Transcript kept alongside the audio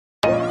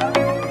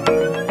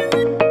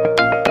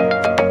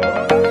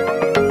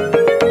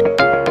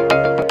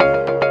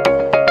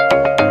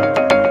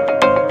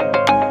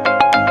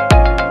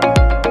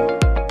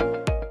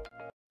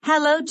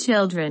Hello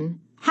children,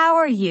 how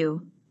are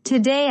you?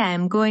 Today I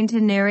am going to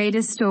narrate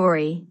a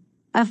story.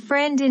 A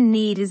friend in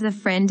need is a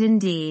friend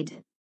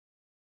indeed.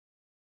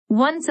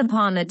 Once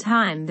upon a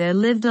time there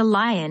lived a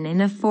lion in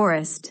a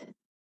forest.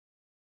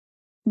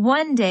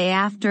 One day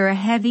after a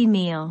heavy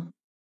meal,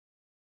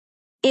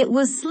 it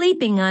was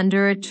sleeping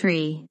under a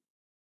tree.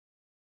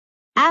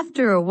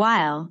 After a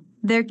while,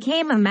 there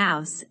came a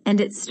mouse and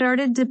it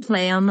started to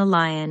play on the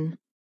lion.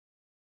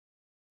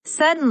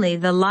 Suddenly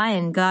the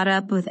lion got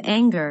up with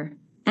anger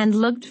and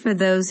looked for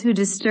those who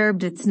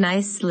disturbed its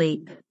nice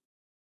sleep.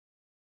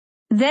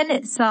 Then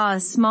it saw a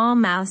small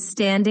mouse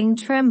standing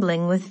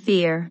trembling with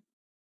fear.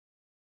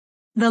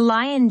 The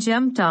lion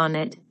jumped on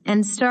it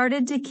and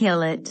started to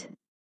kill it.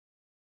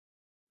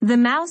 The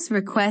mouse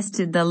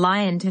requested the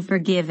lion to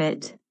forgive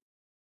it.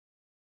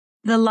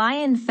 The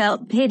lion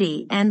felt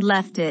pity and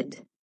left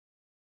it.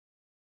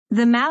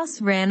 The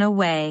mouse ran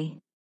away.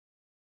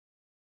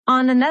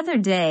 On another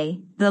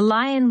day, the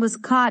lion was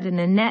caught in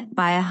a net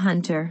by a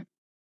hunter.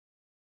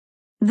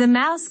 The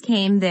mouse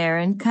came there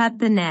and cut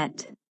the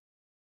net.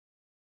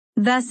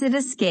 Thus it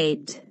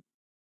escaped.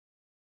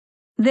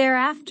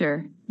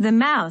 Thereafter, the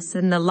mouse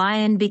and the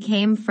lion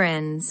became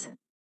friends.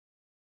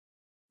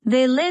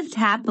 They lived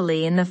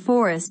happily in the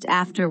forest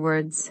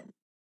afterwards.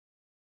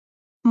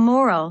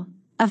 Moral: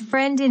 a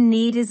friend in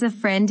need is a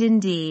friend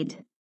indeed.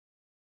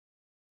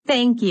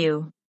 Thank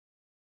you.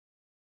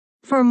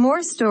 For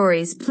more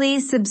stories,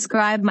 please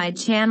subscribe my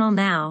channel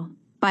now.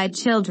 Bye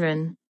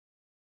children.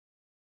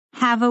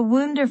 Have a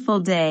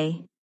wonderful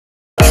day.